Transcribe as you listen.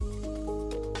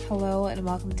Hello and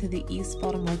welcome to the East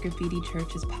Baltimore Graffiti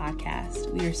Church's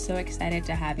podcast. We are so excited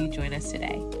to have you join us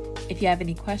today. If you have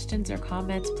any questions or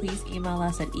comments, please email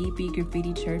us at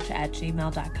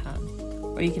ebgraffitichurch@gmail.com,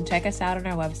 or you can check us out on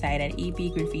our website at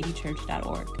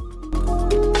ebgraffitichurch.org.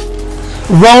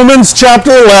 Romans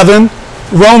chapter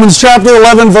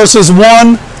 11 verses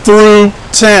 1 through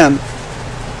 10.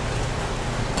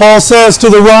 Paul says to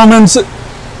the Romans,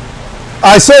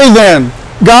 I say then,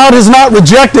 God has not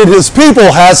rejected his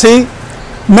people, has he?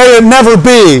 May it never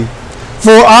be.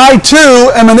 For I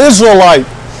too am an Israelite,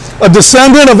 a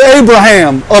descendant of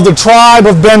Abraham, of the tribe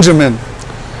of Benjamin.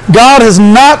 God has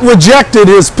not rejected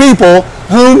his people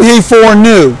whom he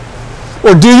foreknew.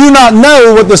 Or do you not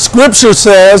know what the scripture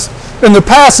says in the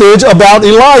passage about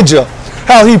Elijah,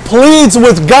 how he pleads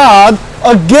with God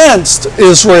against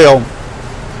Israel?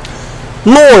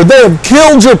 Lord, they have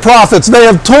killed your prophets, they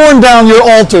have torn down your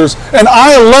altars, and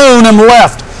I alone am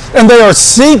left, and they are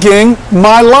seeking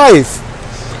my life.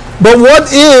 But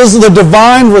what is the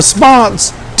divine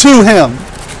response to him?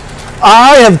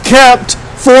 I have kept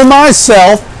for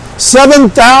myself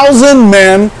 7,000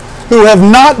 men who have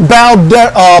not bowed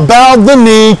the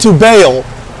knee to Baal.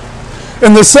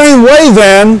 In the same way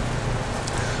then,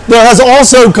 there has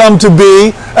also come to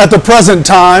be, at the present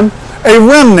time, a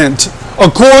remnant,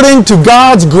 according to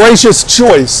God's gracious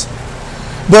choice.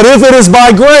 But if it is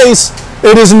by grace,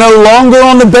 it is no longer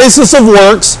on the basis of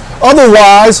works.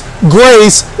 Otherwise,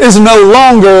 grace is no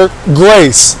longer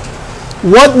grace.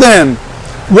 What then?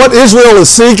 What Israel is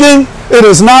seeking, it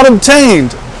is not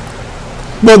obtained.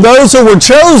 But those who were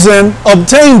chosen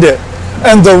obtained it,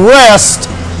 and the rest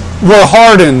were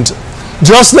hardened.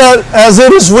 Just that, as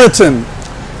it is written,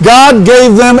 God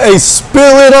gave them a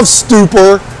spirit of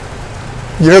stupor.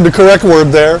 You heard the correct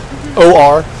word there,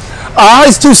 O-R.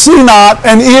 Eyes to see not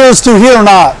and ears to hear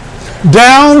not,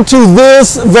 down to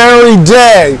this very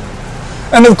day.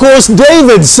 And of course,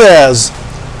 David says,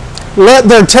 let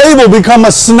their table become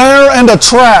a snare and a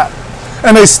trap,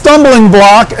 and a stumbling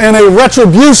block and a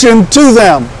retribution to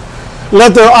them.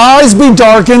 Let their eyes be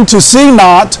darkened to see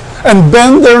not, and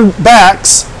bend their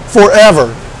backs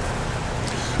forever.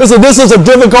 Listen, this is a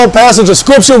difficult passage of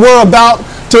Scripture. We're about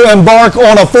to embark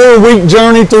on a 4-week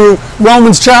journey through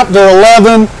Romans chapter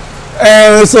 11,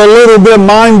 and it's a little bit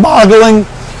mind-boggling.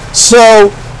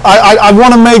 So I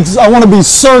want to be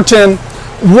certain,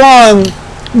 one,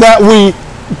 that we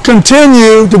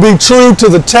continue to be true to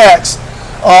the text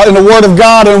in the Word of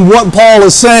God and what Paul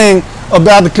is saying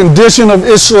about the condition of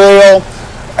Israel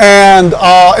and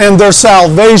their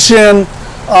salvation.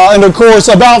 And of course,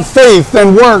 about faith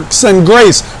and works and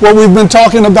grace, what we've been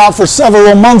talking about for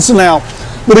several months now.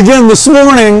 But again, this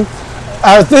morning,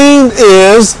 our theme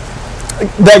is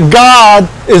that God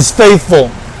is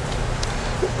faithful.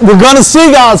 We're going to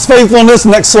see God's faithfulness,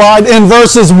 next slide, in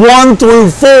verses 1 through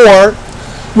 4.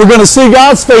 We're going to see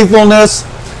God's faithfulness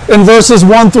in verses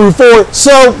 1 through 4.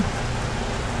 So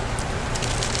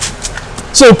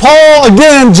Paul,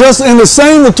 again, just in the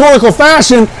same rhetorical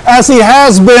fashion as he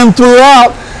has been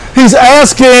throughout, he's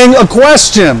asking a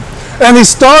question. And he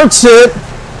starts it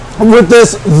with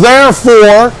this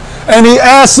therefore, and he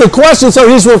asks a question. So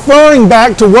he's referring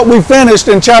back to what we finished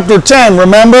in chapter 10,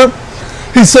 remember?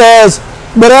 He says,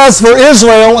 but as for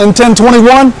Israel in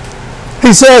 10:21,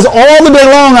 he says, all the day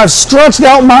long I've stretched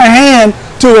out my hand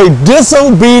to a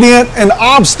disobedient and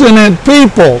obstinate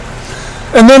people.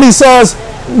 And then he says,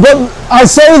 but I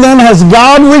say then, has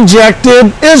God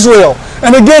rejected Israel?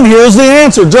 And again, here's the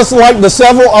answer. Just like the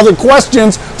several other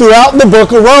questions throughout the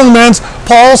book of Romans,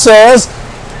 Paul says,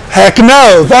 heck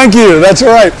no. Thank you. That's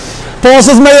right. Paul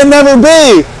says, may it never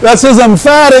be. That's his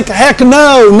emphatic, heck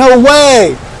no, no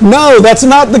way. No, that's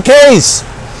not the case.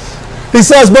 He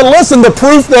says, but listen, the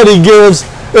proof that he gives,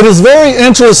 it is very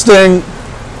interesting.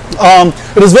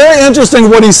 It is very interesting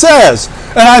what he says.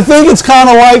 And I think it's kind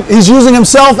of like he's using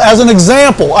himself as an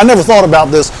example. I never thought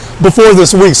about this before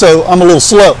this week, so I'm a little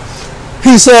slow.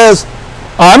 He says,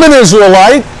 I'm an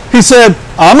Israelite. He said,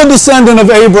 I'm a descendant of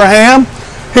Abraham.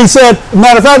 He said,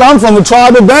 matter of fact, I'm from the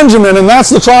tribe of Benjamin, and that's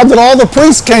the tribe that all the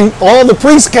priests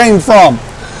came from.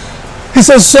 He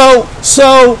says, so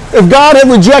if God had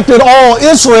rejected all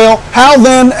Israel, how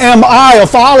then am I a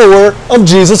follower of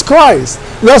Jesus Christ?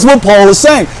 That's what Paul is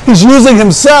saying. He's using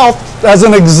himself as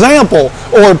an example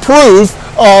or proof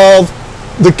of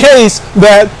the case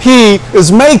that he is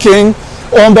making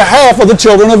on behalf of the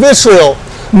children of Israel.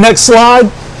 Next slide.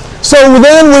 So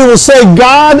then we will say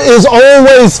God is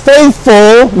always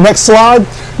faithful. Next slide.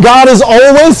 God is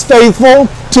always faithful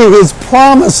to his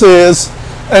promises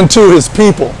and to his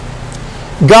people.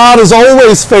 God is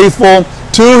always faithful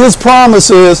to his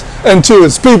promises and to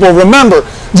his people. Remember,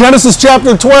 Genesis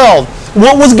chapter 12,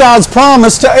 what was God's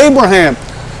promise to Abraham?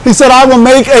 He said, I will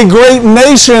make a great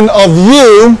nation of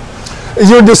you.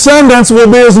 Your descendants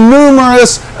will be as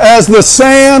numerous as the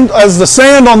sand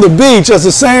on the beach, as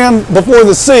the sand before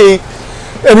the sea.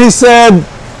 And he said,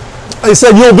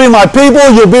 you'll be my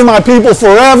people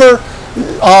forever.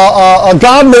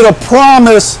 God made a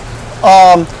promise,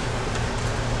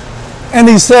 and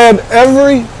he said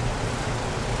every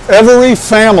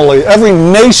family, every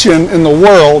nation in the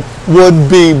world would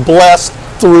be blessed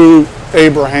through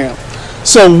Abraham.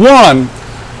 So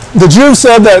the Jews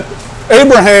said that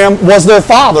Abraham was their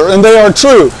father, and they are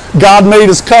true. God made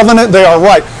his covenant, they are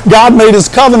right. God made his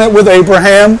covenant with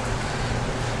Abraham.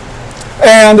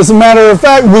 And as a matter of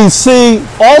fact, we see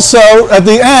also at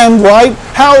the end, right,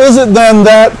 how is it then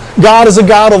that God is a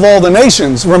God of all the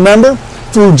nations? Remember,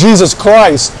 through Jesus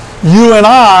Christ, you and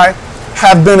I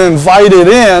have been invited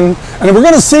in. And we're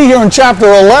going to see here in chapter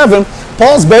 11,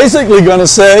 Paul's basically going to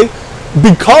say,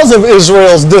 because of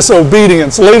Israel's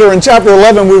disobedience, later in chapter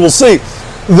 11 we will see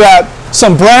that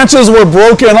some branches were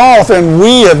broken off and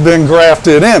we have been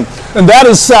grafted in. And that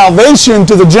is salvation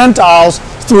to the Gentiles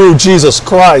through Jesus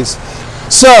Christ.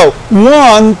 So,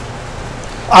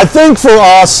 I think for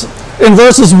us, in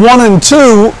verses 1 and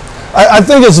 2, I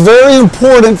think it's very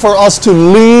important for us to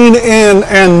lean in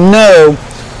and know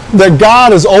that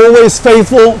God is always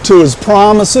faithful to his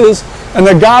promises and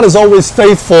that God is always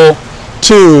faithful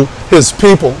to his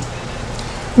people.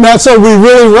 Now, so we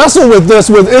really wrestle with this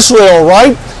with Israel,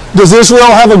 right? Does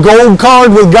Israel have a gold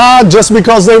card with God just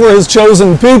because they were his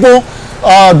chosen people?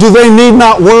 Do they need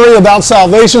not worry about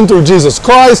salvation through Jesus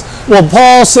Christ? Well,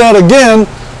 Paul said again,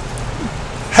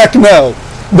 heck no.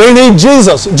 They need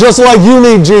Jesus, just like you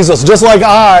need Jesus, just like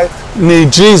I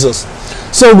need Jesus.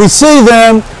 So we see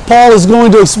then, Paul is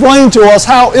going to explain to us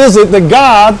how is it that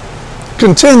God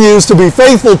continues to be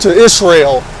faithful to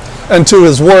Israel and to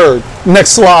his word.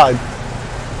 Next slide.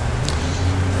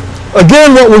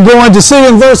 Again, what we're going to see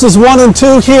in verses 1 and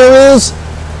 2 here is,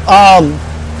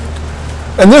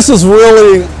 and this is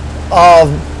really,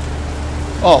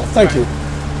 thank you.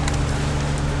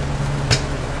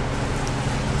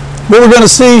 What we're going to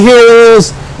see here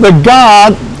is that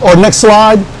God, or next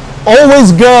slide,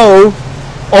 always go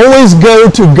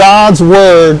to God's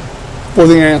word for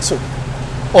the answer.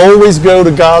 Always go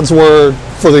to God's word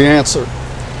for the answer.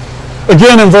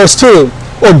 Again in verse 2,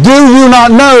 or do you not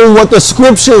know what the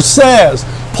scripture says?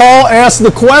 Paul asked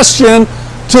the question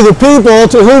to the people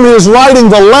to whom he is writing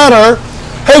the letter,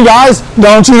 hey guys,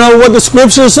 don't you know what the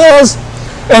scripture says?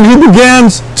 And he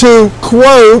begins to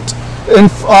quote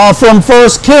from 1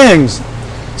 Kings.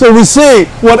 So we see,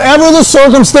 whatever the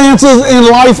circumstances in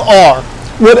life are,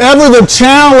 whatever the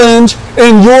challenge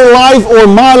in your life or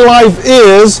my life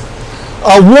is,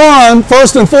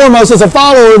 first and foremost, as a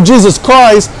follower of Jesus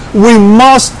Christ, we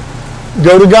must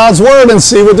go to God's word and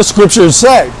see what the scriptures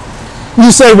say.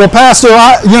 You say, well, Pastor,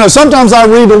 sometimes I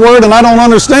read the word and I don't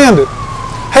understand it.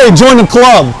 Hey, join the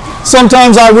club.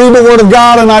 Sometimes I read the word of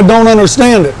God and I don't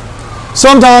understand it.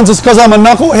 Sometimes it's because I'm a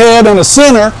knucklehead and a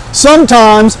sinner.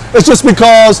 Sometimes it's just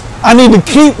because I need to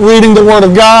keep reading the word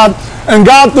of God, and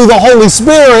God through the Holy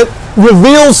Spirit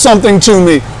reveals something to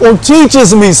me or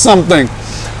teaches me something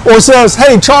or says,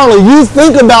 hey, Charlie, you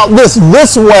think about this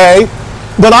way,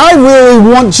 but I really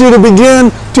want you to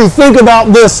begin to think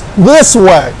about this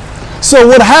way. So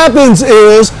what happens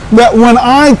is that when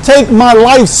I take my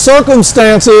life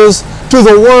circumstances to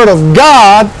the Word of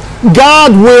God,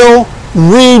 God will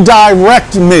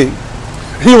redirect me.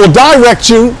 He will direct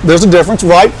you. There's a difference,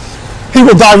 right? He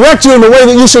will direct you in the way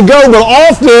that you should go, but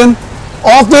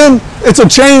often it's a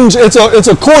change. It's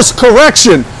a course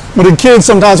correction. With the kids,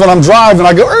 sometimes when I'm driving,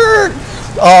 I go,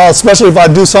 especially if I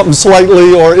do something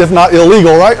slightly or if not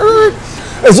illegal, right?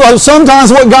 And so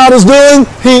sometimes what God is doing,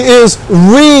 he is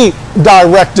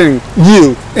redirecting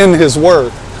you in his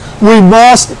word. We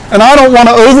must, and I don't want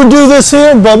to overdo this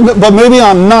here, but maybe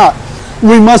I'm not.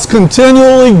 We must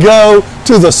continually go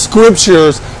to the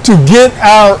scriptures to get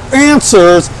our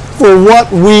answers for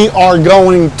what we are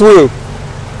going through.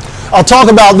 I'll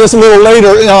talk about this a little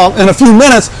later in a few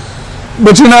minutes,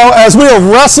 but as we are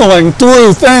wrestling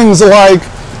through things like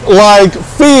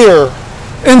fear,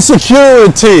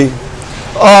 insecurity,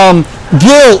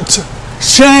 guilt,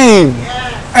 shame,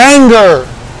 anger,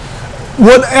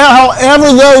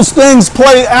 however those things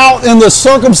play out in the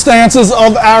circumstances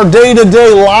of our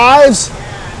day-to-day lives,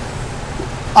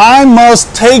 I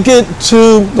must take it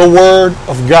to the Word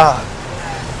of God.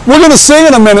 We're going to see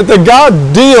in a minute that God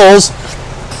deals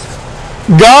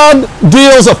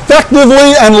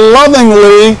effectively and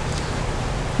lovingly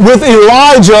with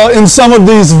Elijah in some of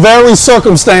these very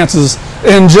circumstances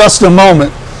in just a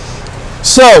moment.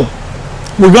 So,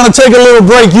 we're going to take a little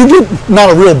break.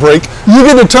 Not a real break. You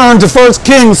get to turn to 1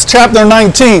 Kings chapter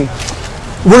 19.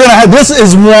 We're going to have, this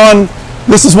is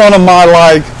one of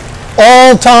my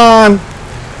all-time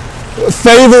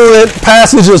favorite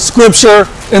passage of scripture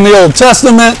in the Old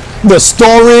Testament. The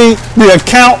story, the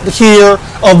account here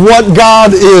of what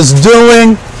God is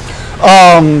doing.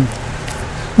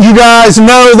 You guys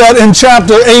know that in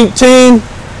chapter 18,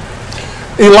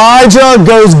 Elijah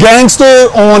goes gangster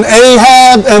on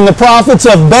Ahab and the prophets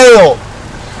of Baal,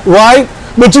 right?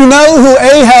 But you know who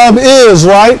Ahab is,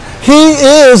 right? He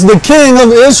is the king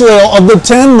of Israel, of the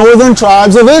 10 northern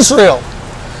tribes of Israel.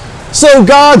 So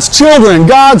God's children,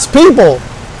 God's people,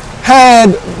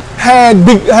 had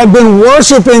been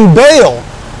worshiping Baal.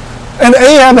 And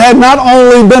Ahab had not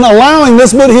only been allowing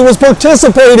this, but he was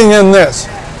participating in this.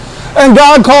 And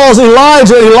God calls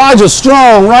Elijah's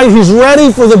strong, right? He's ready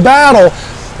for the battle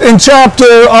in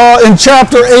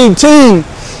chapter 18.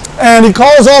 And he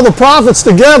calls all the prophets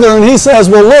together and he says,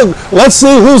 well, look, let's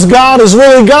see whose God is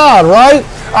really God, right?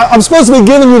 I'm supposed to be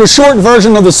giving you the short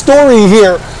version of the story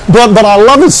here, but I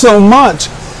love it so much.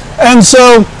 And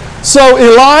so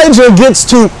Elijah gets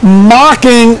to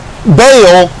mocking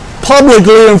Baal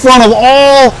publicly in front of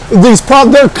all these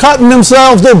prophets. They're cutting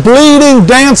themselves, they're bleeding,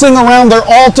 dancing around their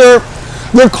altar.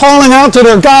 They're calling out to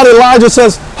their God. Elijah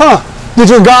says, did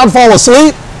your God fall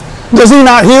asleep? Does he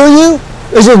not hear you?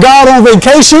 Is your God on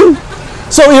vacation?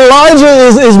 So Elijah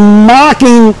is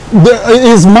mocking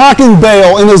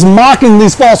Baal and is mocking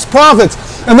these false prophets.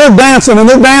 And they're dancing and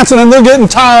they're dancing and they're getting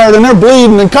tired and they're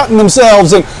bleeding and cutting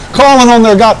themselves and calling on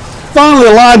their God. Finally,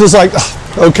 Elijah's like,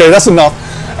 okay, that's enough.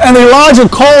 And Elijah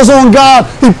calls on God.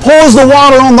 He pours the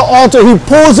water on the altar. He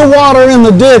pours the water in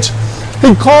the ditch.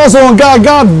 He calls on God.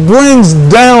 God brings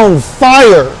down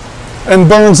fire and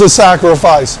burns the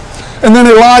sacrifice. And then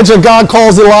God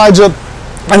calls Elijah,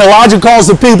 and Elijah calls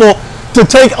the people to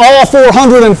take all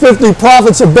 450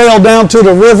 prophets of Baal down to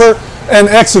the river and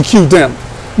execute them.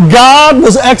 God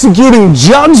was executing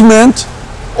judgment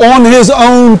on his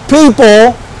own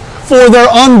people for their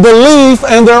unbelief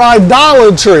and their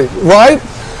idolatry, right?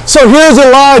 So here's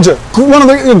Elijah, one of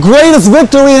the greatest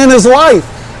victory in his life.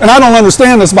 And I don't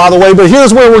understand this, by the way, but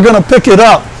here's where we're going to pick it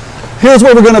up.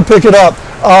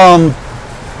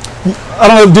 I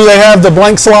don't know, do they have the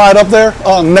blank slide up there?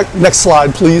 Next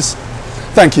slide, please.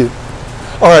 Thank you.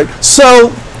 All right,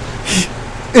 so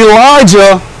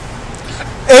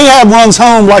Ahab runs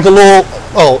home like a little,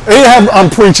 I'm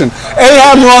preaching.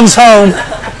 Ahab runs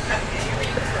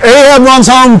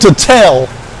home to tell.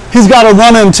 He's got to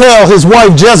run and tell his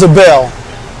wife Jezebel.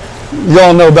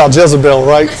 Y'all know about Jezebel,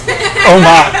 right? Oh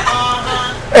my.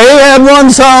 Ahab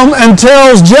runs home and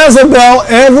tells Jezebel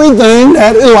everything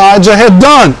that Elijah had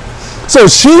done. So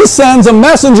she sends a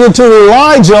messenger to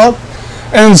Elijah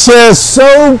and says,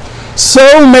 so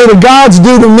may the gods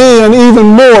do to me and even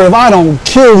more if I don't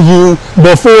kill you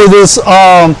before this,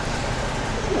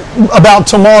 about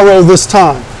tomorrow this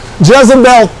time.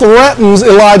 Jezebel threatens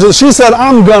Elijah. She said,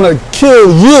 I'm going to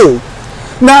kill you.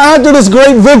 Now after this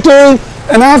great victory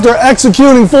and after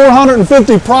executing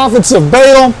 450 prophets of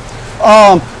Baal,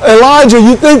 Elijah,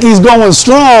 you think he's going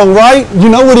strong, right? You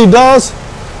know what he does?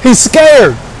 He's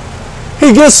scared.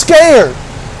 He gets scared.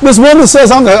 This woman says,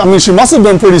 she must have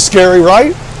been pretty scary,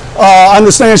 right? I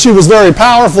understand she was very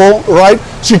powerful, right?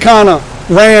 She kind of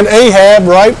ran Ahab,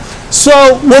 right?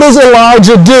 So what does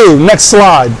Elijah do? Next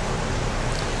slide.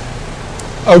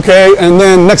 Okay, and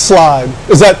then next slide.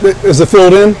 Is it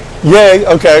filled in? Yay,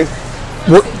 okay.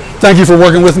 Thank you for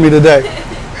working with me today.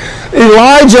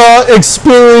 Elijah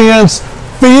experienced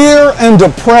fear and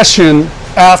depression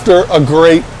after a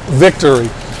great victory.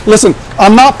 Listen,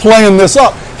 I'm not playing this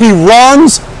up. He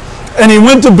runs and he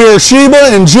went to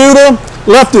Beersheba in Judah,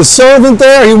 left his servant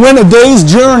there. He went a day's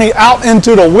journey out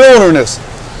into the wilderness.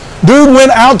 Dude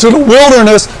went out to the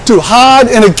wilderness to hide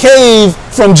in a cave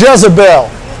from Jezebel.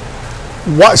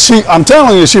 I'm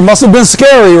telling you, she must have been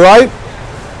scary, right?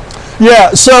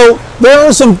 Yeah, so there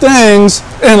are some things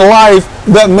in life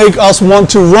that make us want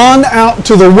to run out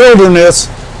to the wilderness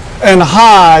and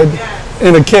hide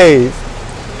in a cave.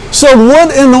 So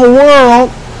what in the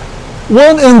world,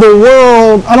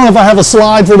 I don't know if I have a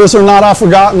slide for this or not, I've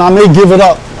forgotten, I may give it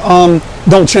up.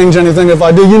 Don't change anything if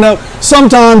I do. You know,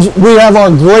 sometimes we have our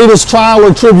greatest trial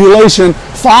or tribulation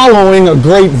following a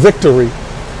great victory.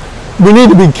 We need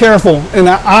to be careful, and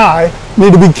I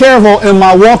need to be careful in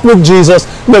my walk with Jesus,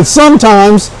 that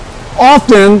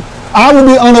often, I will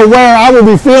be unaware, I will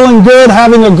be feeling good,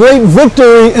 having a great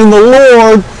victory in the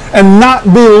Lord, and not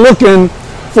be looking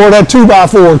for that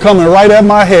 2x4 coming right at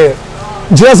my head.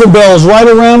 Jezebel's right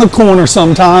around the corner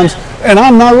sometimes, and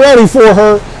I'm not ready for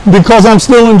her because I'm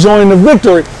still enjoying the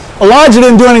victory. Elijah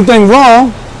didn't do anything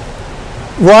wrong,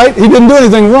 right? He didn't do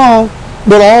anything wrong,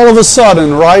 but all of a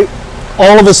sudden, right?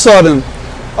 All of a sudden.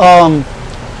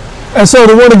 And so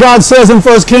the Word of God says in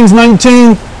 1 Kings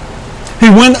 19, he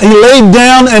laid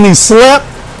down and he slept.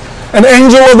 An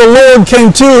angel of the Lord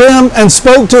came to him and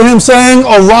spoke to him, saying,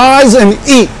 arise and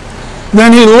eat.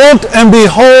 Then he looked, and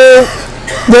behold,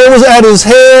 there was at his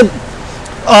head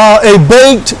a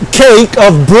baked cake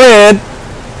of bread.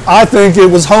 I think it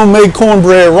was homemade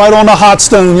cornbread right on the hot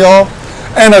stone, y'all.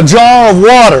 And a jar of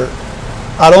water.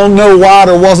 I don't know why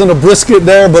there wasn't a brisket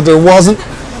there, but there wasn't.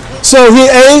 So he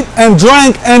ate and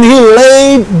drank, and he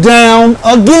laid down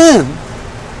again.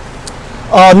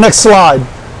 Next slide.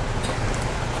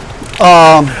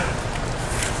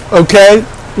 Okay,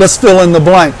 let's fill in the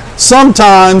blank.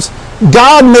 Sometimes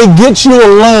God may get you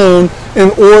alone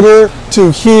in order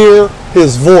to hear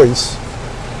his voice.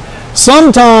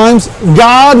 Sometimes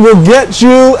God will get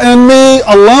you and me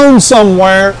alone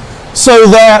somewhere so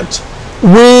that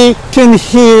we can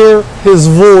hear his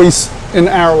voice in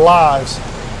our lives.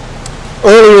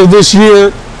 Earlier this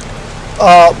year,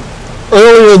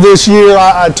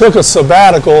 I took a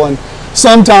sabbatical, and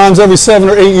sometimes every 7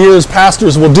 or 8 years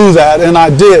pastors will do that, and I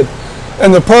did.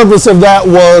 And the purpose of that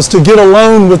was to get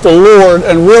alone with the Lord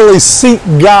and really seek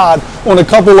God on a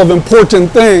couple of important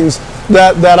things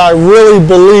that I really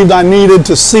believed I needed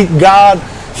to seek God,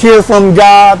 hear from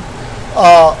God,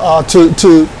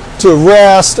 to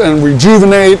rest and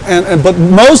rejuvenate, but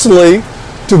mostly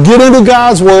to get into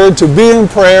God's Word, to be in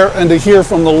prayer, and to hear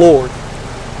from the Lord.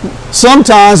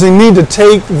 Sometimes you need to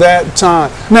take that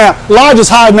time. Now, Elijah's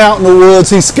hiding out in the woods.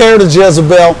 He's scared of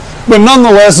Jezebel. But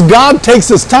nonetheless, God takes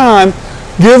his time,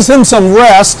 gives him some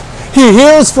rest. He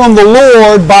hears from the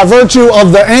Lord by virtue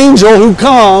of the angel who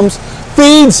comes,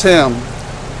 feeds him,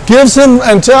 gives him,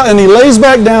 and he lays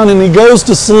back down and he goes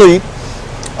to sleep.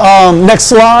 Next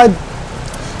slide.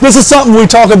 This is something we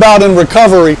talk about in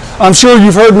recovery. I'm sure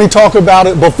you've heard me talk about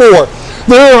it before.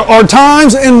 There are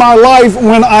times in my life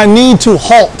when I need to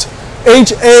halt.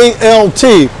 HALT.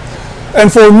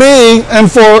 And for me,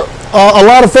 and for a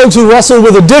lot of folks who wrestle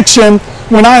with addiction,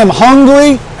 when I am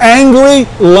hungry, angry,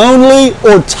 lonely,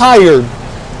 or tired.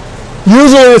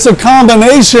 Usually it's a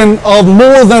combination of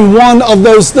more than one of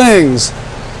those things.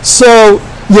 So,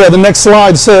 yeah, the next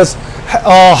slide says,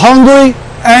 hungry,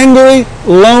 angry,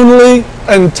 lonely,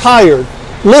 and tired.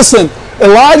 Listen,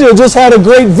 Elijah just had a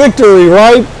great victory,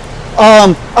 right?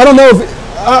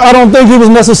 I don't think he was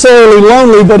necessarily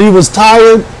lonely, but he was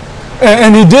tired.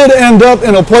 And he did end up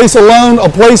in a place alone, a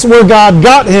place where God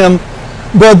got him.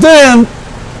 But then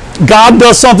God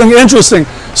does something interesting.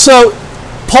 So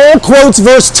Paul quotes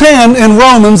verse 10 in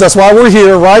Romans. That's why we're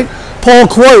here, right? Paul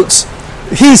quotes.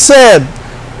 He said,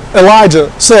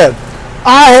 Elijah said,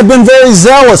 I have been very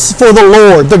zealous for the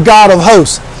Lord, the God of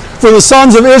hosts. For the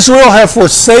sons of Israel have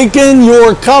forsaken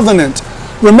your covenant.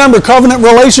 Remember, covenant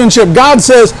relationship. God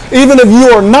says, even if you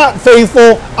are not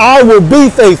faithful, I will be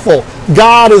faithful.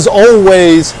 God is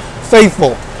always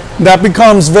faithful. That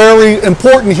becomes very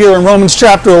important here in Romans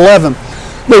chapter 11.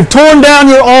 They've torn down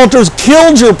your altars,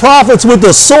 killed your prophets with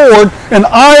the sword, and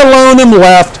I alone am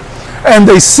left, and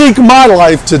they seek my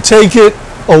life to take it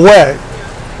away.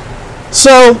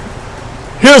 So,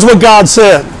 here's what God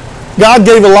said. God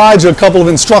gave Elijah a couple of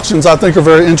instructions I think are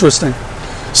very interesting.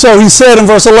 So he said in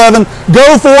verse 11,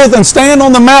 go forth and stand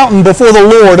on the mountain before the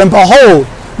Lord, and behold,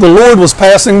 the Lord was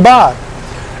passing by.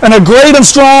 And a great and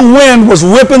strong wind was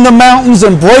ripping the mountains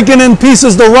and breaking in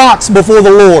pieces the rocks before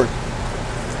the Lord.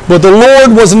 But the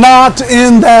Lord was not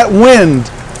in that wind.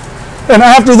 And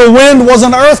after the wind was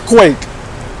an earthquake.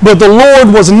 But the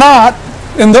Lord was not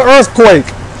in the earthquake.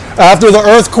 After the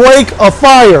earthquake, a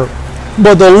fire.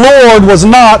 But the Lord was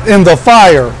not in the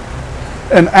fire.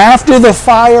 And after the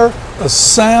fire, a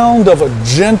sound of a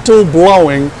gentle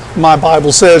blowing. My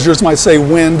Bible says, yours might say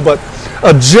wind, but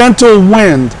a gentle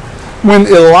wind. When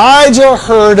Elijah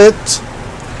heard it,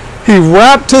 he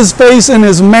wrapped his face in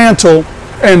his mantle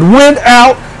and went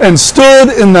out and stood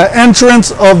in the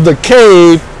entrance of the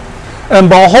cave. And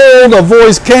behold, a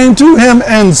voice came to him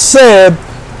and said,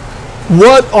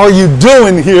 what are you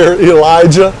doing here,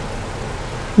 Elijah?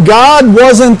 God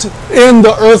wasn't in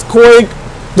the earthquake,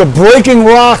 the breaking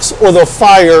rocks, or the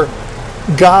fire.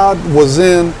 God was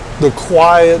in the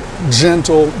quiet,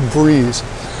 gentle breeze.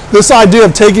 This idea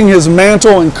of taking his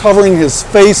mantle and covering his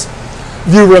face,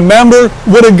 if you remember,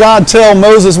 what did God tell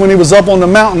Moses when he was up on the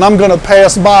mountain? I'm going to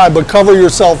pass by, but cover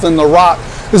yourself in the rock,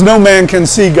 because no man can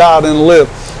see God and live.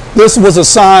 This was a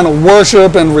sign of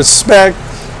worship and respect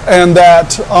and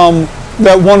that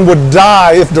one would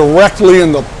die if directly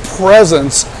in the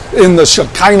presence, in the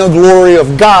Shekinah glory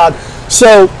of God.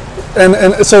 So,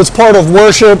 and so it's part of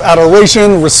worship,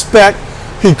 adoration, respect.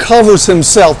 He covers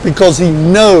himself because he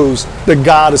knows that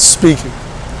God is speaking.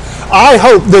 I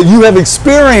hope that you have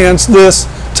experienced this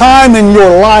time in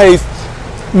your life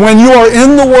when you are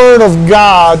in the Word of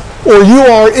God, or you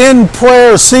are in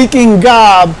prayer seeking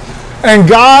God, and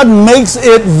God makes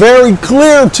it very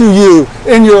clear to you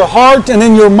in your heart and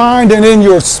in your mind and in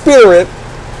your spirit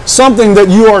something that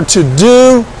you are to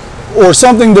do, or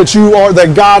something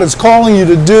that God is calling you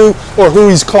to do, or who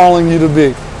He's calling you to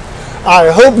be.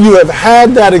 I hope you have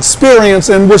had that experience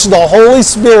in which the Holy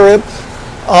Spirit,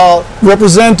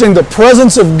 representing the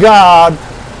presence of God,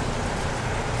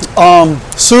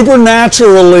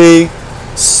 supernaturally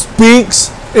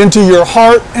speaks into your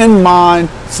heart and mind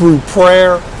through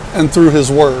prayer and through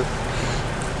His Word.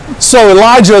 So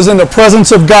Elijah is in the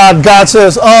presence of God. God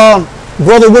says,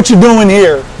 brother, what you doing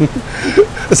here?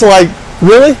 It's like,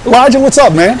 really? Elijah, what's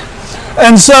up, man?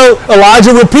 And so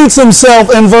Elijah repeats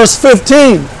himself in verse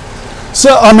 15.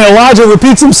 Elijah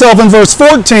repeats himself in verse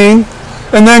 14,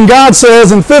 and then God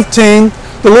says in 15,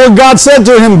 the Lord God said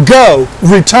to him, go,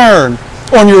 return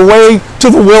on your way to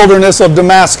the wilderness of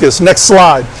Damascus. Next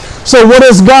slide. So what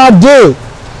does God do?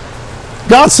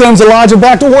 God sends Elijah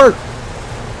back to work.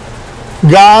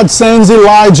 God sends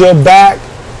Elijah back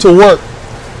to work.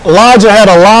 Elijah had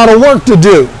a lot of work to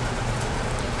do.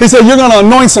 He said, you're going to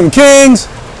anoint some kings.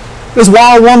 This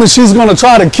wild woman, she's going to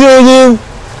try to kill you.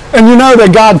 And you know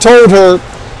that God told her,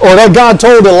 or that God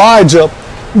told Elijah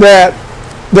that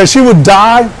she would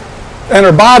die and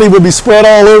her body would be spread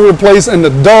all over the place, and the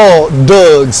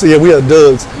dogs, yeah, we had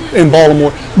dogs in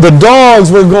Baltimore. The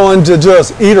dogs were going to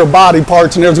just eat her body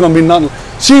parts, and there was going to be nothing.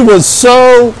 She was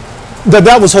so,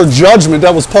 that was her judgment.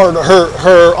 That was part of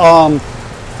her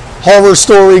horror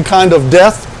story kind of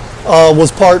death,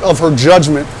 was part of her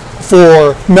judgment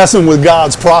for messing with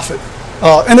God's prophet.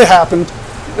 And it happened.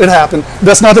 It happened.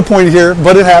 That's not the point here,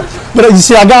 but it happened. But you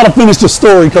see, I got to finish the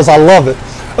story because I love it.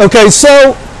 Okay,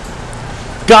 so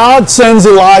God sends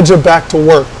Elijah back to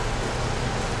work.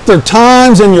 There are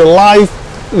times in your life,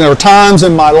 and there are times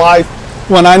in my life,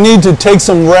 when I need to take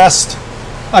some rest.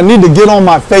 I need to get on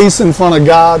my face in front of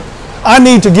God. I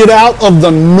need to get out of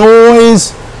the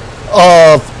noise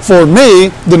of, for me,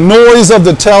 the noise of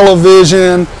the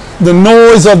television, the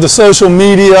noise of the social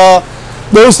media.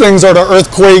 Those things are the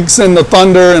earthquakes and the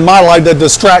thunder in my life that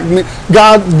distract me.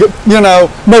 God,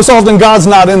 most often God's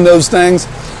not in those things,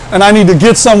 and I need to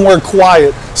get somewhere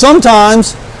quiet.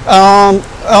 Sometimes,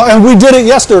 and we did it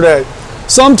yesterday,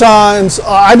 sometimes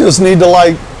I just need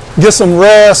to get some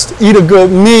rest, eat a good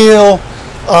meal,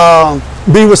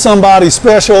 be with somebody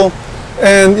special.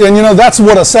 And that's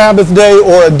what a Sabbath day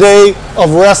or a day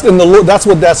of rest in the Lord, that's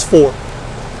what that's for.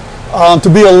 To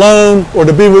be alone or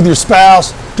to be with your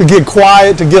spouse, to get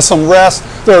quiet, to get some rest.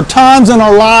 There are times in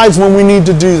our lives when we need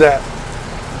to do that.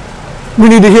 We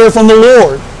need to hear from the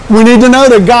Lord. We need to know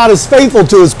that God is faithful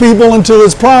to His people and to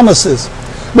His promises.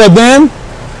 But then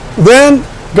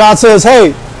God says,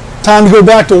 hey, time to go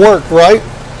back to work, right?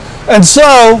 And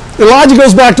so Elijah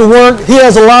goes back to work. He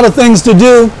has a lot of things to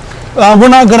do. We're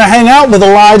not going to hang out with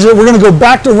Elijah. We're going to go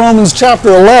back to Romans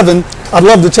chapter 11. I'd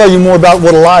love to tell you more about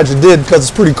what Elijah did because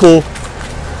it's pretty cool.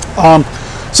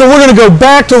 So we're going to go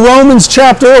back to Romans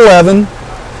chapter 11.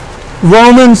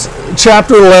 Romans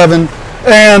chapter 11.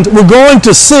 And we're going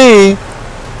to see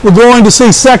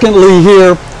secondly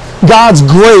here, God's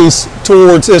grace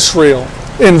towards Israel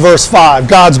in verse 5.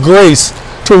 God's grace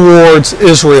towards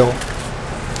Israel.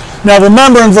 Now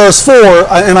remember in verse 4,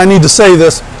 and I need to say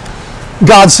this,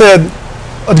 God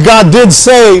did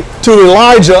say to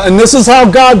Elijah, and this is how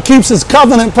God keeps His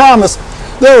covenant promise,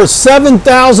 there were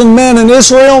 7,000 men in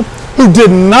Israel who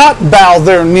did not bow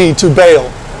their knee to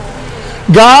Baal.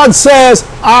 God says,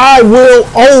 I will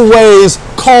always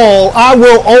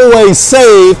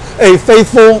save a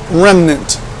faithful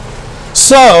remnant.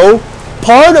 So,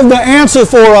 part of the answer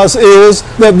for us is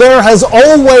that there has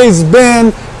always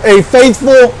been a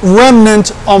faithful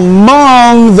remnant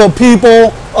among the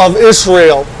people of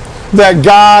Israel that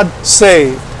God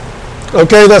saved.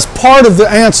 Okay, that's part of the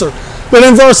answer. But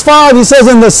in verse 5, he says,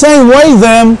 in the same way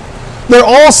then, there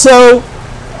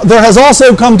has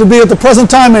also come to be at the present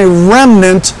time a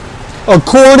remnant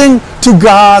according to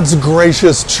God's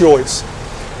gracious choice.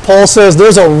 Paul says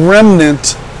there's a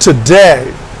remnant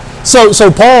today. So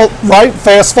Paul, right,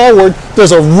 fast forward,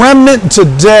 there's a remnant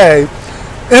today.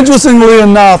 Interestingly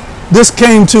enough, this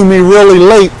came to me really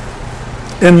late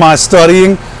in my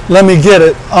studying. Let me get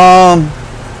it.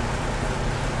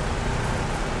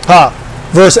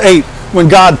 Verse 8. when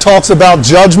God talks about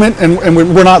judgment, and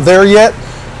we're not there yet.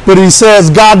 But he says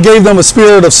God gave them a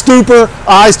spirit of stupor,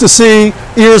 eyes to see,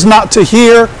 ears not to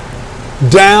hear,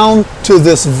 down to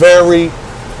this very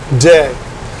day.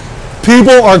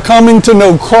 People are coming to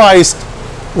know Christ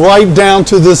right down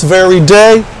to this very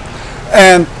day.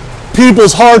 And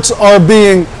people's hearts are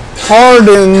being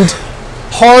hardened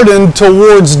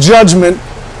towards judgment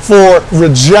for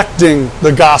rejecting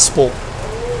the gospel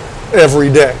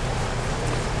every day.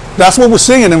 That's what we're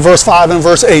seeing in verse 5 and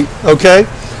verse 8, okay?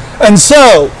 And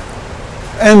so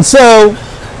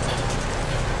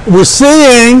we're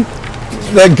seeing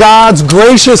that God's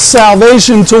gracious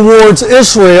salvation towards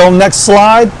Israel. Next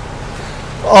slide.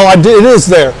 Oh, it is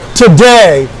there.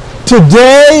 Today,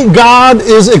 God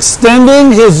is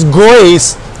extending his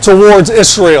grace towards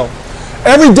Israel.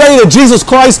 Every day that Jesus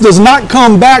Christ does not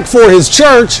come back for his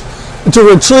church to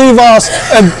retrieve us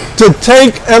and to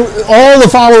take all the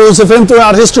followers of him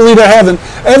throughout history to heaven,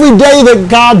 every day that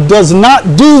God does not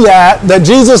do that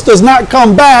Jesus does not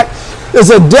come back, is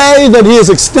a day that he is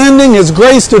extending his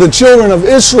grace to the children of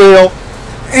Israel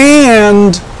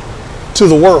and to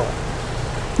the world.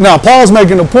 Now, Paul's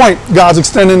making a point, God's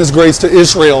extending his grace to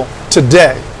Israel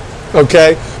today.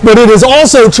 Okay? But it is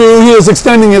also true he is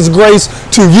extending his grace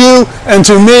to you and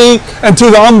to me and to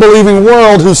the unbelieving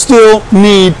world who still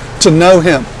need to know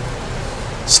him.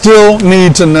 Still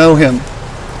need to know him.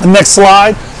 And next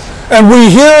slide. And we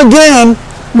here again,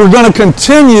 we're going to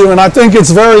continue, and I think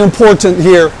it's very important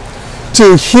here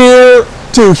to hear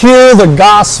the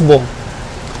gospel.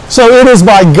 So it is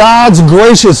by God's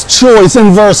gracious choice.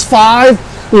 In verse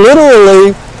 5,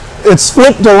 literally, it's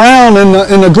flipped around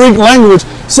in the Greek language,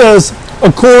 says,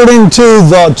 according to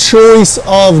the choice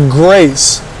of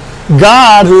grace.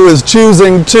 God who is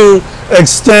choosing to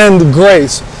extend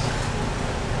grace.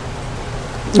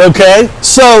 Okay,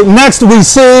 so next we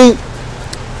see,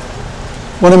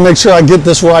 want to make sure I get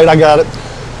this right, I got it.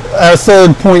 Our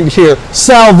third point here.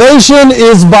 Salvation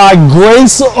is by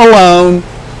grace alone,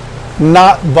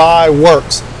 not by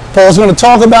works. Paul's going to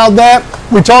talk about that.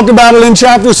 We talked about it in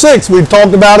chapter 6. We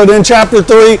talked about it in chapter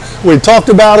 3. We talked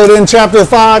about it in chapter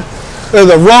 5.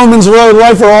 The Romans road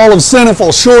right for all of sin and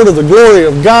fall short of the glory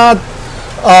of God.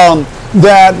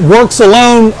 That works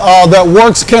alone, that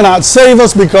works cannot save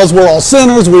us because we're all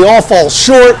sinners. We all fall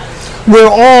short. We're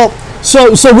all...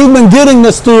 So we've been getting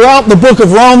this throughout the book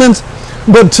of Romans.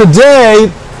 But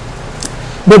today,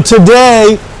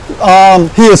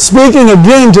 he is speaking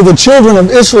again to the children of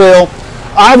Israel.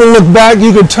 I will look back,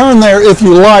 you could turn there if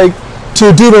you like,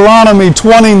 to Deuteronomy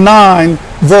 29,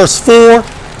 verse 4.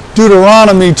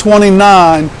 Deuteronomy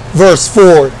 29, verse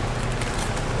 4.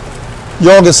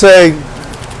 Y'all can say,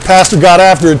 Pastor got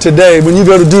after it today. When you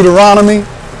go to Deuteronomy,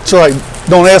 that's right,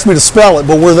 don't ask me to spell it,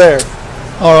 but we're there.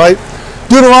 All right?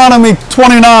 Deuteronomy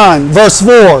 29, verse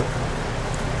 4.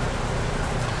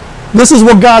 This is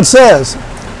what God says.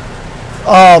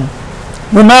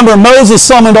 Remember, Moses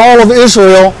summoned all of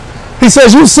Israel. He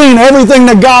says, you've seen everything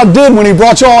that God did when he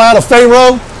brought you all out of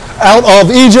Pharaoh, out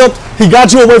of Egypt. He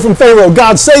got you away from Pharaoh.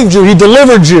 God saved you. He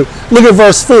delivered you. Look at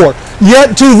verse 4.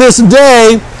 Yet to this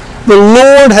day, the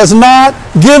Lord has not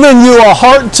given you a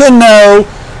heart to know,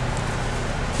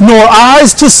 nor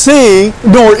eyes to see,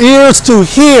 nor ears to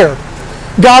hear.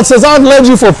 God says, I've led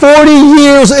you for 40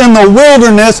 years in the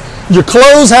wilderness. Your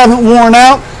clothes haven't worn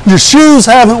out. Your shoes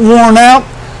haven't worn out.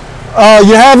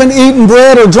 You haven't eaten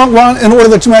bread or drunk wine in order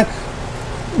that you might.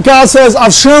 God says,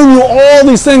 I've shown you all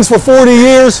these things for 40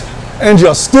 years, and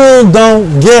you still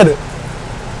don't get it.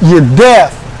 You're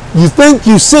deaf. You think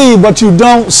you see, but you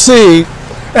don't see.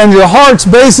 And your hearts,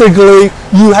 basically,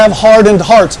 you have hardened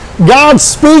hearts. God's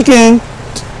speaking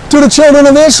to the children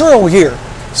of Israel here.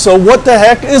 So what the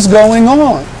heck is going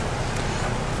on?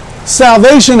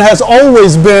 Salvation has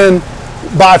always been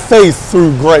by faith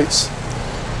through grace.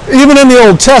 Even in the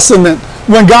Old Testament,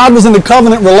 when God was in the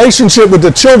covenant relationship with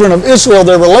the children of Israel,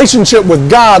 their relationship with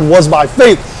God was by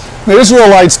faith. The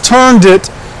Israelites turned it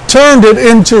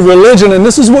into religion, and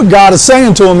this is what God is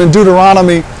saying to them in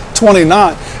Deuteronomy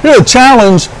 29. Here's a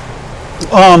challenge.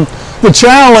 The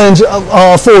challenge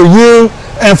for you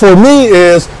and for me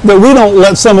is that we don't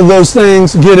let some of those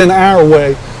things get in our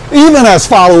way, even as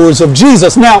followers of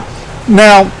Jesus. Now,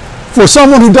 for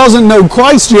someone who doesn't know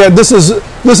Christ yet, this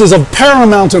is of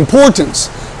paramount importance.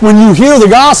 When you hear the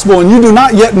gospel and you do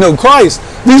not yet know Christ,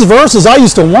 these verses, I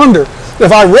used to wonder,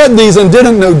 if I read these and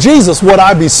didn't know Jesus, would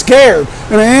I be scared?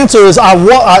 And the answer is I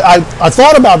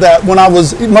thought about that when I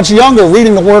was much younger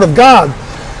reading the Word of God.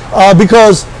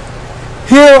 Because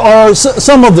here are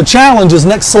some of the challenges.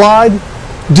 Next slide.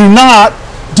 Do not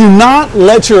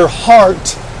let your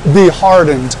heart be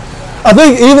hardened. I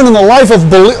think even in the life of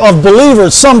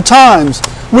believers, sometimes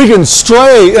we can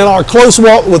stray in our close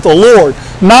walk with the Lord,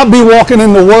 not be walking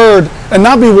in the Word, and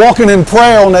not be walking in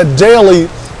prayer on that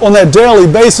daily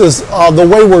basis the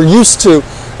way we're used to.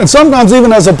 And sometimes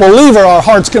even as a believer, our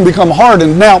hearts can become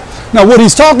hardened. Now what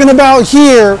he's talking about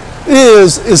here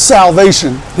is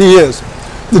salvation. He is.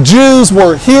 The Jews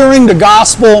were hearing the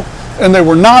gospel and they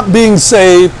were not being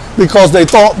saved because they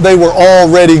thought they were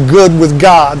already good with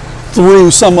God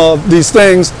through some of these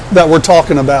things that we're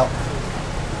talking about.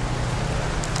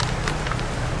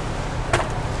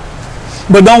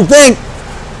 But don't think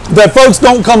that folks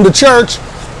don't come to church,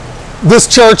 this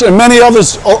church and many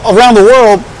others around the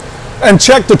world, and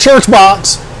check the church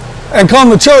box and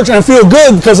come to church and feel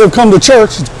good because they've come to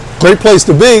church. It's a great place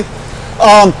to be.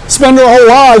 Spend their whole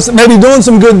lives maybe doing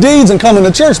some good deeds and coming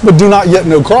to church, but do not yet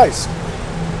know Christ.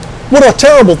 What a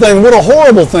terrible thing. What a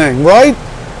horrible thing, right?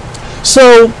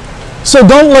 So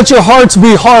don't let your hearts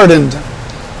be hardened.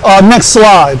 Next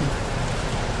slide.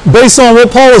 Based on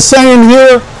what Paul is saying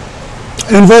here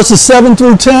in verses 7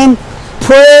 through 10,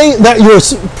 pray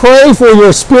for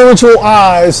your spiritual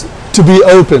eyes to be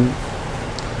open.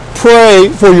 Pray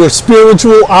for your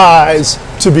spiritual eyes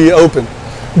to be open.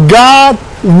 God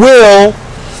will,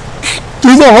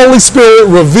 through the Holy Spirit,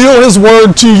 reveal His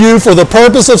Word to you for the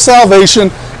purpose of salvation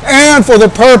and for the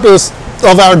purpose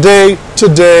of our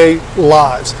day-to-day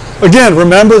lives. Again,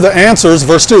 remember the answers,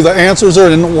 verse 2, the answers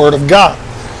are in the Word of God.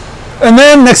 And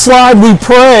then, next slide, we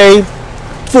pray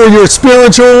for your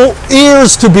spiritual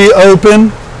ears to be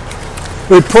open.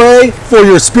 We pray for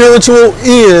your spiritual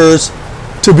ears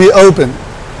to be open.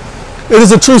 It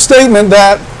is a true statement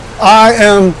that I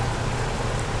am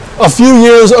a few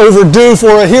years overdue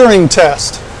for a hearing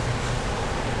test.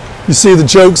 You see the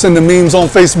jokes and the memes on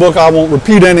Facebook. I won't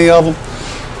repeat any of them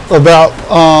about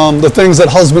the things that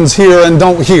husbands hear and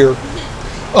don't hear.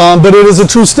 But it is a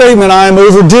true statement. I am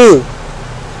overdue.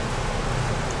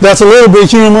 That's a little bit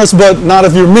humorous, but not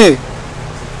if you're me.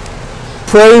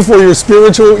 Pray for your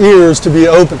spiritual ears to be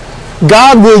open.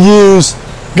 God will use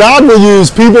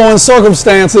people and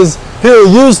circumstances. He'll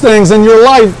use things in your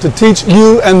life to teach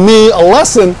you and me a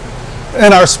lesson,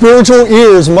 and our spiritual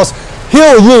ears must.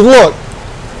 Look,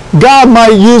 God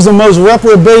might use the most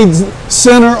reprobate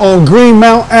sinner on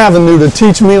Greenmount Avenue to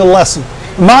teach me a lesson.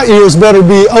 My ears better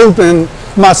be open.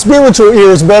 My spiritual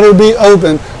ears better be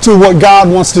open to what God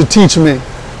wants to teach me.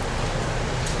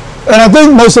 And I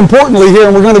think most importantly here,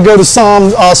 and we're going to go to Psalm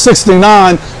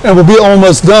 69, and we'll be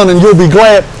almost done, and you'll be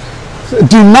glad.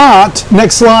 Do not,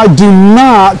 next slide, do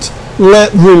not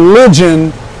let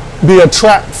religion be a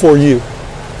trap for you.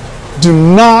 Do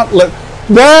not let,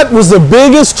 that was the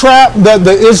biggest trap that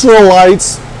the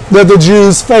Israelites, that the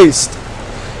Jews faced.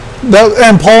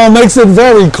 And Paul makes it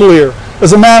very clear.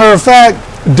 As a matter of fact,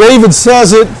 David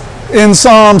says it in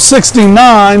Psalm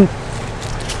 69,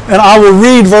 and I will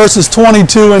read verses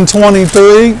 22 and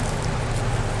 23.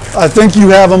 I think you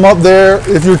have them up there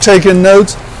if you're taking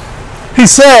notes. He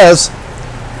says,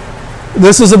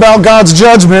 this is about God's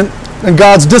judgment and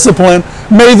God's discipline.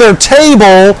 May their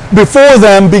table before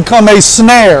them become a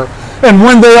snare, and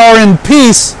when they are in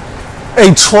peace,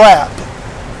 a trap.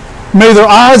 May their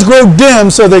eyes grow dim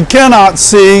so they cannot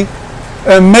see,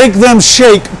 and make them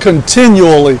shake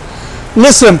continually.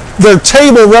 Listen, their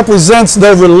table represents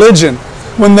their religion.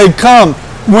 When they come,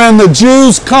 when the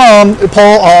Jews come,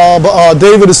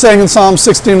 David is saying in Psalm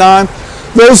 69,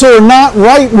 those who are not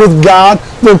right with God,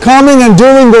 they're coming and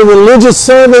doing their religious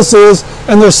services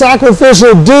and their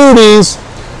sacrificial duties,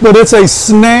 but it's a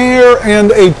snare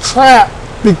and a trap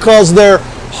because their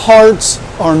hearts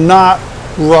are not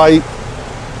right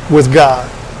with God.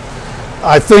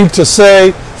 I think to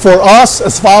say, for us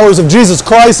as followers of Jesus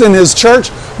Christ and His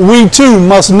church, we too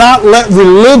must not let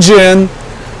religion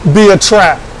be a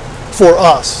trap for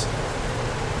us.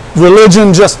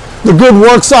 Religion, just the good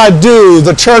works I do,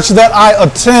 the church that I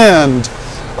attend,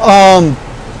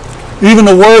 even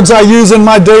the words I use in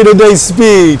my day-to-day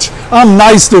speech. I'm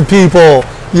nice to people,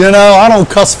 I don't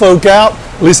cuss folk out,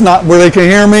 at least not where they can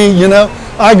hear me,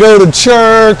 I go to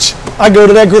church, I go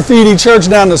to that graffiti church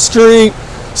down the street.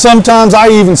 Sometimes I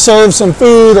even serve some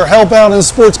food or help out in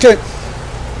sports camp.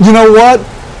 You know what?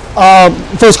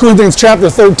 1 Corinthians chapter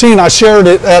 13, I shared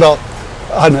it at a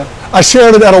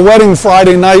wedding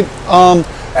Friday night.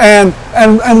 And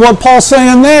what Paul's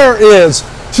saying there is,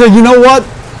 you know what?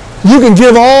 You can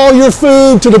give all your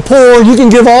food to the poor. You can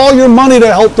give all your money to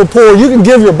help the poor. You can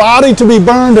give your body to be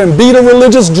burned and beat a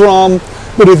religious drum.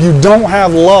 But if you don't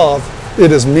have love,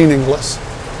 it is meaningless.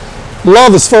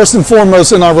 Love is first and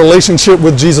foremost in our relationship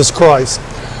with Jesus Christ.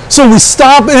 So we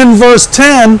stop in verse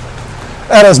 10,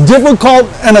 at a difficult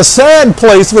and a sad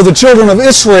place for the children of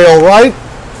Israel, right?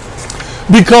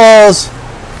 Because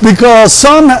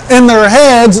some in their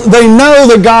heads, they know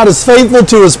that God is faithful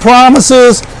to his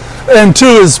promises and to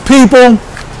his people.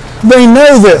 They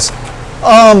know this.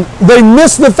 They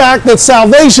miss the fact that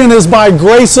salvation is by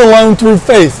grace alone through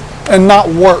faith and not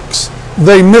works.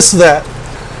 They miss that.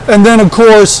 And then of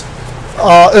course,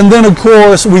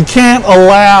 we can't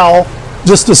allow,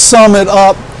 just to sum it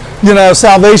up,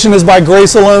 salvation is by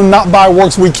grace alone, not by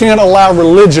works. We can't allow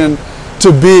religion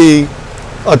to be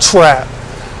a trap.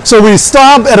 So we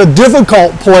stop at a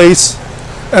difficult place,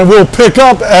 and we'll pick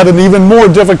up at an even more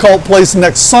difficult place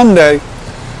next Sunday.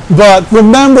 But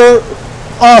remember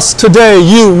us today,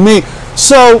 you, me.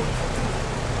 So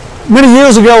many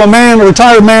years ago, a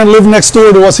retired man lived next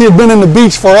door to us. He had been in the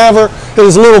beach forever,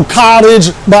 his little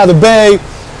cottage by the bay.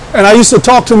 And I used to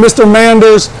talk to Mr.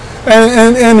 Manders,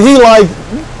 and he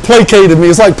placated me.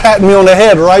 It's like patting me on the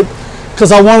head, right?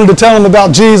 Because I wanted to tell him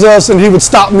about Jesus, and he would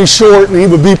stop me short, and he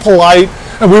would be polite,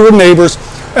 and we were neighbors.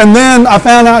 And then I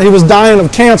found out he was dying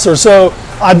of cancer. So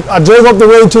I drove up the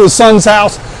road to his son's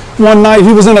house one night.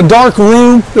 He was in a dark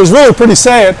room. It was really pretty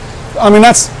sad. I mean,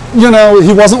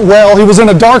 he wasn't well. He was in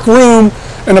a dark room,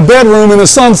 in a bedroom in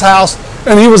his son's house,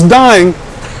 and he was dying.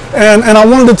 And I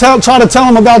wanted to try to tell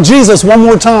him about Jesus one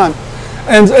more time.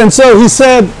 And so I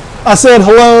said,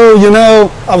 hello,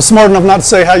 I was smart enough not to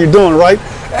say how you're doing, right?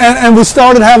 And we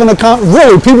started having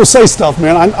really, people say stuff,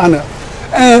 man, I know.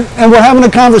 And we're having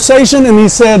a conversation, and he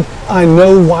said, I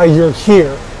know why you're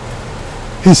here.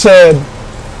 He said,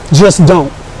 just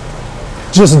don't.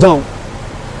 Just don't.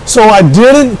 So I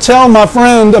didn't tell my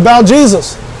friend about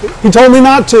Jesus. He told me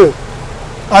not to.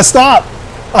 I stopped.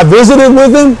 I visited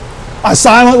with him. I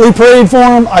silently prayed for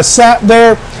him. I sat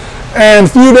there, and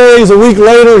a week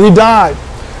later, he died.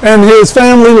 And his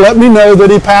family let me know that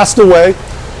he passed away.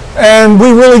 And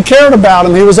we really cared about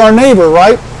him. He was our neighbor,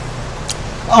 right?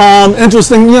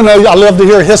 Interesting, I love to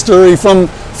hear history from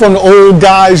the old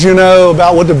guys,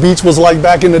 about what the beach was like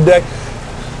back in the day.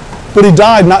 But he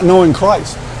died not knowing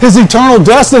Christ. His eternal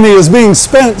destiny is being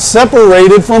spent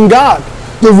separated from God.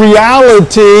 The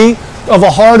reality of a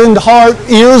hardened heart,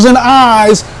 ears and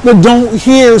eyes that don't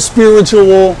hear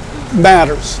spiritual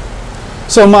matters.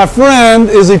 So my friend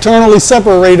is eternally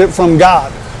separated from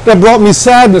God. That brought me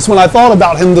sadness when I thought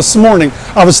about him this morning.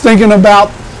 I was thinking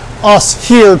about us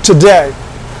here today.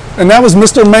 And that was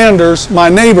Mr. Manders, my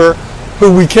neighbor,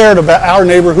 who we cared about, our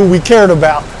neighbor who we cared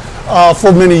about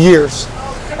for many years.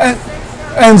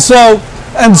 So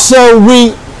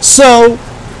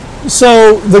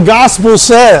the gospel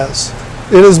says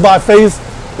it is by faith,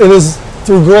 it is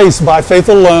through grace, by faith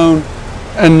alone,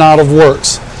 and not of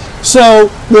works. So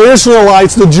the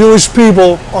Israelites, the Jewish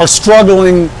people, are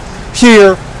struggling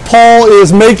here. Paul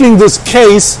is making this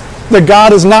case that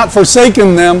God has not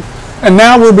forsaken them, and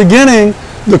now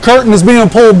the curtain is being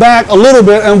pulled back a little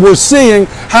bit, and we're seeing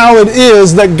how it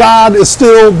is that God is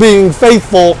still being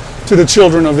faithful to the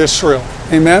children of Israel.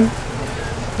 Amen?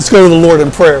 Let's go to the Lord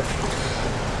in prayer.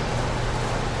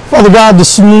 Father God,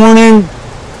 this morning,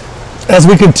 as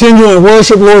we continue in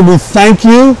worship, Lord, we thank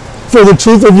you for the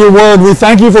truth of your word. We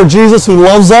thank you for Jesus who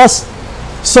loves us,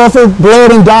 suffered,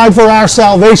 bled, and died for our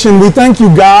salvation. We thank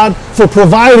you, God, for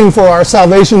providing for our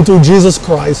salvation through Jesus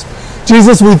Christ.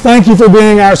 Jesus, we thank you for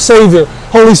being our Savior.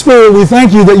 Holy Spirit, we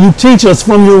thank you that you teach us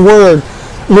from your word,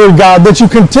 Lord God, that you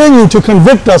continue to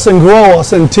convict us and grow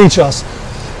us and teach us.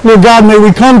 Lord God, may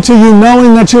we come to you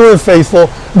knowing that you are faithful,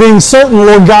 being certain,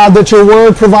 Lord God, that your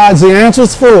word provides the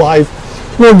answers for life.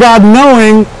 Lord God,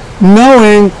 knowing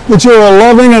that you are a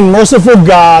loving and merciful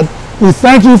God, we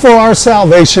thank you for our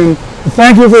salvation. We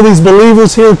thank you for these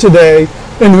believers here today,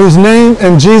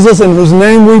 in Jesus, in whose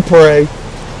name we pray.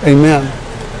 Amen.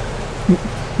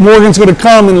 Morgan's going to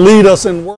come and lead us in worship.